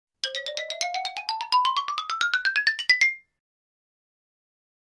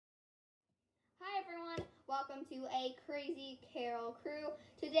welcome to a Crazy Carol crew.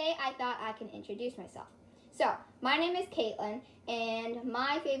 Today I thought I can introduce myself. So, my name is Caitlin, and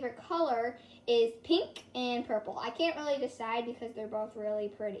my favorite color is pink and purple. I can't really decide because they're both really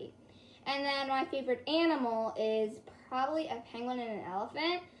pretty. And then my favorite animal is probably a penguin and an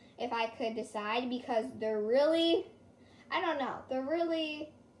elephant, if I could decide, because they're really,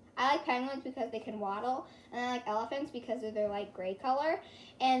 I like penguins because they can waddle, and I like elephants because of their like gray color.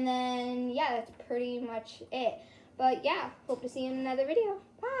 And then, yeah, that's pretty much it. But yeah, hope to see you in another video.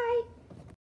 Bye!